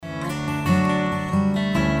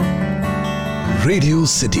Radio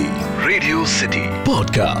city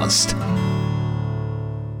podcast.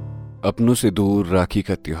 अपनों से दूर राखी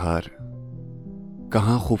का त्योहार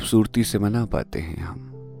कहाँ खूबसूरती से मना पाते हैं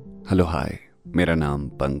हम। हेलो हाय, मेरा नाम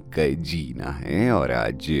पंकज जीना है और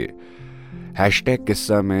आज हैशटैग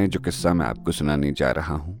किस्सा में जो किस्सा मैं आपको सुनाने जा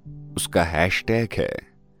रहा हूं उसका हैशटैग है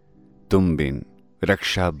तुम बिन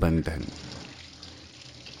रक्षा बंधन।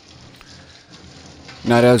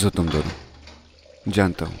 नाराज हो तुम दोनों,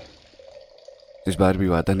 जानता हूं इस बार भी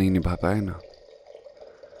वादा नहीं निभा पाए ना।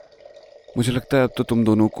 मुझे लगता है अब तो तुम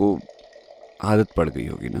दोनों को आदत पड़ गई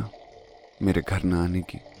होगी ना मेरे घर ना आने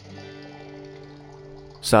की।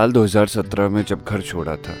 साल 2017 में जब घर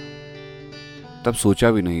छोड़ा था तब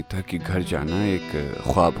सोचा भी नहीं था कि घर जाना एक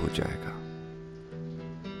ख्वाब हो जाएगा।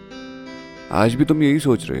 आज भी तुम यही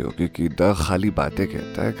सोच रहे हो कि द खाली बातें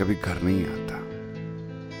कहता है, कभी घर नहीं आता।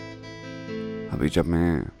 अभी जब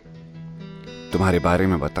मैं तुम्हारे बारे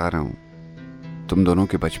में बता रहा हूं तुम दोनों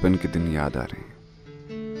के बचपन के दिन याद आ रहे हैं।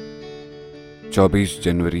 24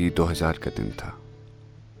 जनवरी 2000 का दिन था।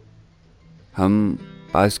 हम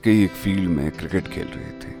पास के ही एक फील्ड में क्रिकेट खेल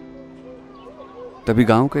रहे थे। तभी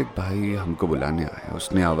गांव का एक भाई हमको बुलाने आया।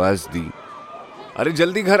 उसने आवाज दी, अरे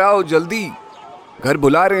जल्दी घर आओ, जल्दी घर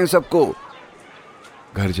बुला रहे हैं सबको।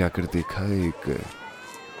 घर जाकर देखा एक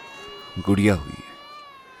गुड़िया हुई है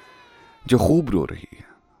जो खूब रो रही है।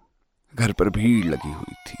 घर पर भीड़ लगी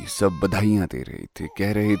हुई थी, सब बधाइयां दे रहे थे,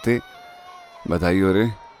 कह रहे थे बधाई हो रे,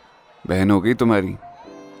 बहन हो गई तुम्हारी।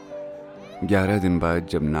 11 दिन बाद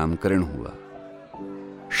जब नामकरण हुआ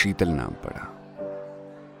शीतल नाम पड़ा।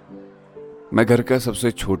 मैं घर का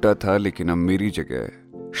सबसे छोटा था लेकिन अब मेरी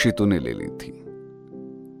जगह शीतू ने ले ली थी।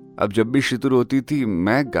 अब जब भी शीतू रोती थी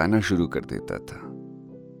मैं गाना शुरू कर देता था।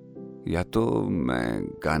 या तो मैं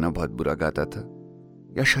गाना बहुत बुरा गाता था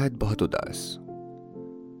या शायद बहुत उदास।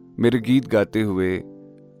 मेरे गीत गाते हुए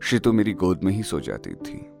शीतू मेरी गोद में ही सो जाती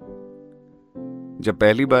थी। जब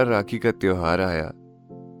पहली बार राखी का त्योहार आया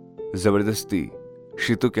जबरदस्ती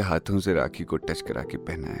शीतू के हाथों से राखी को टच करा के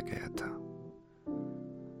पहनाया गया था।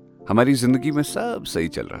 हमारी जिंदगी में सब सही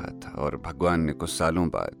चल रहा था और भगवान ने कुछ सालों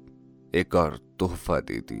बाद एक और तोहफा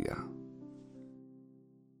दे दिया।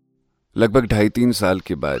 लगभग 2.5-3 साल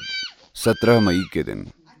के बाद 17 मई के दिन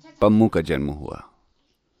पम्मू का जन्म हुआ।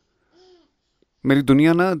 मेरी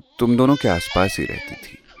दुनिया ना तुम दोनों के आसपास ही रहती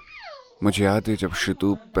थी। मुझे याद है जब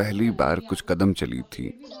शीतू पहली बार कुछ कदम चली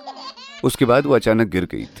थी उसके बाद वो अचानक गिर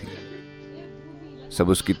गई थी। सब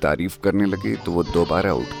उसकी तारीफ करने लगे तो वो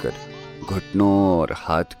दोबारा उठकर घुटनों और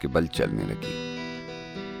हाथ के बल चलने लगी।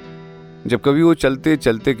 जब कभी वो चलते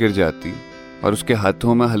चलते गिर जाती और उसके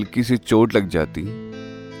हाथों में हल्की सी चोट लग जाती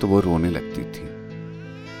तो वो रोने लगती थी।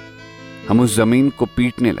 हम उस जमीन को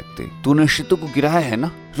पीटने लगते, तूने शीतू को गिराया है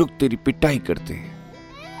ना, रुक तेरी पिटाई करते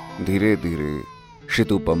हैं। धीरे धीरे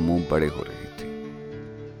शीतू पम्मू बड़े हो रहे थे।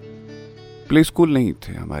 प्ले स्कूल नहीं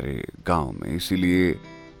थे हमारे गांव में, इसीलिए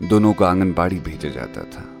दोनों को आंगनबाड़ी भेजा जाता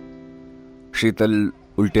था। शीतल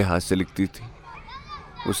उल्टे हाथ से लिखती थी।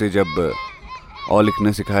 उसे जब ऑ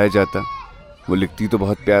लिखना सिखाया जाता वो लिखती तो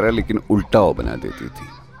बहुत प्यारा लेकिन उल्टा ओ बना देती थी।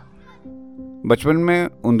 बचपन में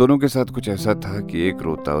उन दोनों के साथ कुछ ऐसा था कि एक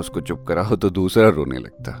रोता उसको चुप कराओ तो दूसरा रोने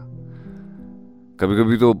लगता। कभी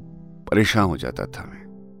कभी तो परेशान हो जाता था मैं।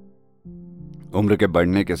 उम्र के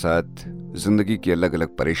बढ़ने के साथ जिंदगी की अलग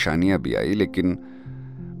अलग परेशानियां भी आई लेकिन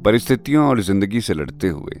परिस्थितियों और जिंदगी से लड़ते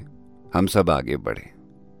हुए हम सब आगे बढ़े।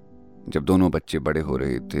 जब दोनों बच्चे बड़े हो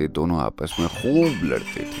रहे थे दोनों आपस में खूब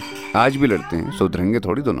लड़ते थे। आज भी लड़ते हैं, सुधरेंगे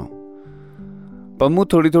थोड़ी दोनों। पम्मू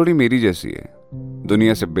थोड़ी थोड़ी मेरी जैसी है,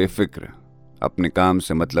 दुनिया से बेफिक्र, अपने काम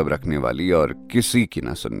से मतलब रखने वाली और किसी की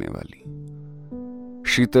ना सुनने वाली।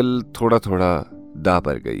 शीतल थोड़ा थोड़ा दांव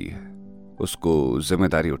पर गई है, उसको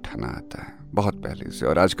जिम्मेदारी उठाना आता है बहुत पहले से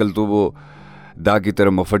और आजकल तो वो दांव की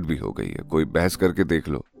तरह मुफट भी हो गई है। कोई बहस करके देख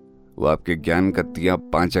लो, वो आपके ज्ञान का तिया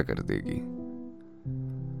पांचा कर देगी।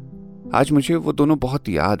 आज मुझे वो दोनों बहुत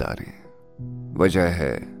याद आ रहे हैं। वजह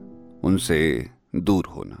है उनसे दूर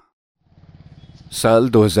होना। साल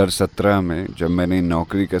 2017 में जब मैंने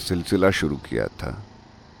नौकरी का सिलसिला शुरू किया था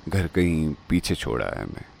घर कहीं पीछे छोड़ आया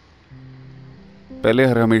मैं। पहले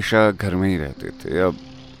हर हमेशा घर में ही रहते थे, अब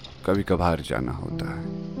कभी कभार जाना होता है।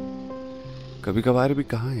 कभी कभार भी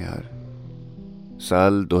कहाँ यार।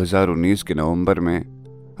 साल 2019 के नवंबर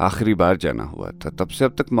में आखिरी बार जाना हुआ था, तब से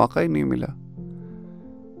अब तक मौका ही नहीं मिला।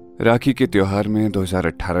 राखी के त्योहार में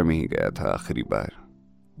 2018 में ही गया था आखिरी बार।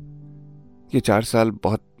 ये 4 साल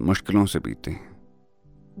बहुत मुश्किलों से बीते हैं।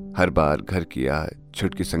 हर बार घर की याद,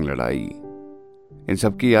 छुटकी संग लड़ाई, इन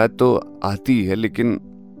सब की याद तो आती है लेकिन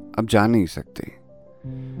अब जा नहीं सकते।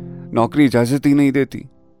 नौकरी इजाजत ही नहीं देती।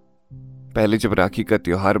 पहले जब राखी का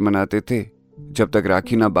त्योहार मनाते थे जब तक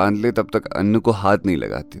राखी ना बांध ले तब तक अन्न को हाथ नहीं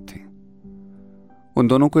लगाते थे। उन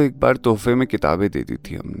दोनों को एक बार तोहफे में किताबें दे दी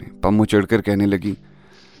थी हमने। पम्मू चढ़कर कहने लगी,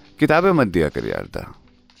 किताबें मत दिया कर यार दा।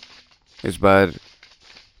 इस बार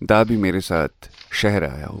दा भी मेरे साथ शहर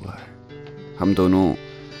आया हुआ है। हम दोनों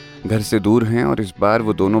घर से दूर हैं और इस बार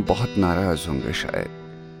वो दोनों बहुत नाराज होंगे शायद।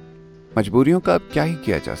 मजबूरियों का अब क्या ही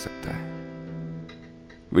किया जा सकता है।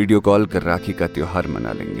 वीडियो कॉल कर राखी का त्योहार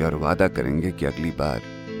मना लेंगे और वादा करेंगे कि अगली बार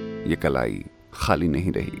ये कलाई खाली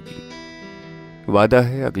नहीं रहेगी। वादा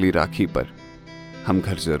है अगली राखी पर हम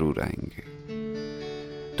घर जरूर आएंगे।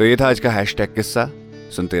 तो ये था आज का हैशटैग किस्सा।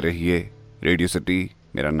 सुनते रहिए रेडियो सिटी।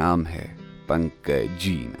 मेरा नाम है पंकज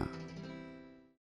जीना।